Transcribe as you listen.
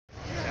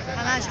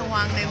ราช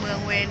วังในเมือง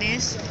เวนิ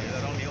ส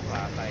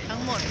ทั้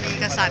งหมดมี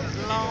กษัตริย์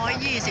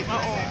120พร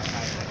ะองค์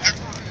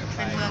เ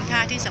ป็นเมืองท่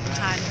าที่สำ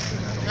คัญ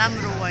ร่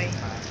ำรวย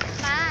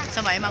ส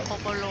มัยมาโค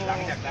โปโล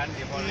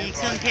มีเค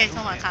รื่องเทศเข้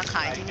ามาค้าข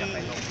ายที่นี่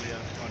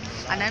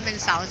อันนั้นเป็น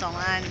เสา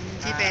2 อัน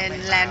ที่เป็น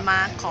แลนด์ม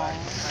าร์ค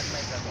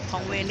ขอ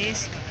งเวนิส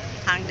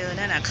ทางเดิน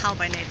นั่นนะเข้าไ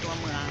ปในตัว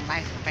เมือง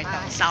ไปต่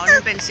อเสานั้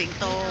นเป็นสิง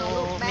โต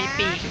มี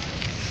ปีก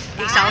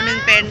อีกเสาหนึ่ง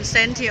เป็นเซ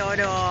นต์ธีโอ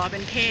ดอร์เป็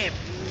นเทพ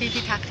ที่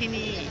พิทักษ์ที่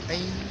นี่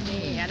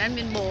นี่อันนั้นเ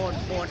ป็นโบ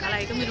สถ์อะไร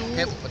ก็ไม่รู้เ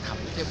ทพประทับ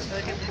เทพประ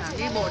ทับ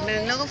ที่โบสถ์หนึ่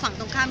งแล้วก็ฝั่ง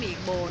ตรงข้ามอีก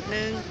โบสถ์ห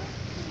นึ่ง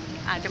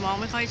อาจจะมอง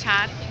ไม่ค่อย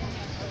ชัด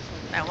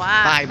แต่ว่า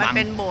มันเ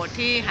ป็นโบสถ์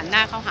ที่หันหน้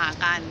าเข้าหา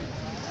กัน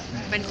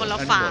เป็นคนละ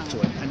ฝั่ง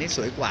อันนี้ส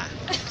วยกว่า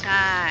ใ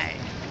ช่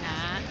น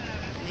ะ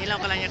อันนี้เรา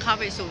กำลังจะเข้า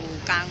ไปสู่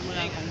กลางเมื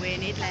องของเว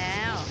นิสแล้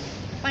ว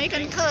ไปกั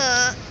นเถอะ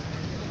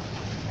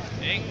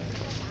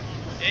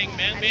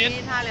อันนี้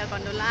ท่าเรือกอ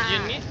นโดล่าเห็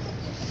น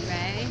ไหม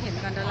เห็น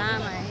กอนโดล่า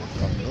ไหม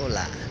กอนโด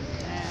ล่า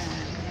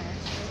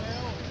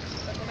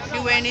คื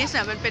อเวนิส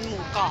มันเป็นห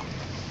มู่เกาะ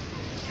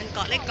เป็นเก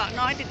าะเล็กเกาะ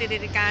น้อยติ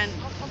ดๆกัน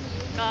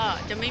ก็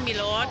จะไม่มี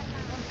รถ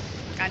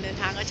การเดิน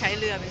ทางก็ใช้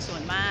เรือเป็นส่ว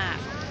นมาก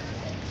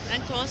นั้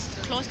น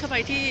close เข้าไป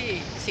ที่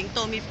สิงโต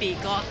มีปีก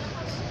ก็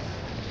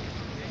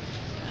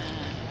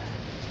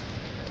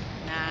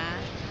นะ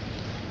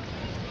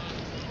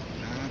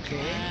โอเค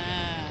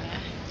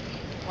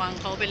วัง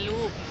เขาเป็น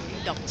รูป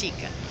ดอกจิก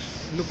อะ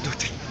รูปดอก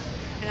จิก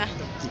นะ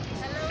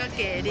ก็เ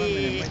ก๋ดี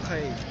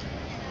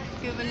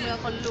คือเป็นเมือง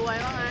คนรวย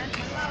ว่างั้น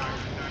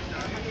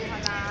มาดูพา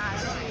รา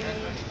แล้ว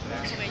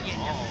มีทำไมเย็น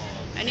จัง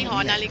อันนี้หอ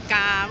นาฬิก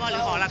าว่าหรื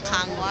อหอระ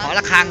ฆังวะหอ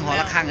ระฆัง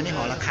อันนี้ห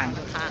อระฆัง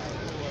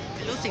เ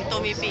ป็นรูปสิงโต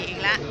มีปีกอีก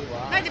แล้ว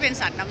น่าจะเป็น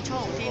สัตว์นำโช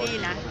คที่นี่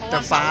นะเพราะว่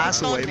าฟ้า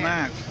สวยม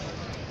าก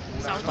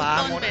เสาทุก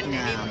ต้นเป็น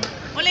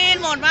โอลีน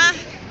หมดปะ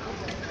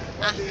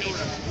อ่ะ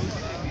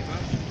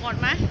หมด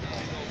ไหม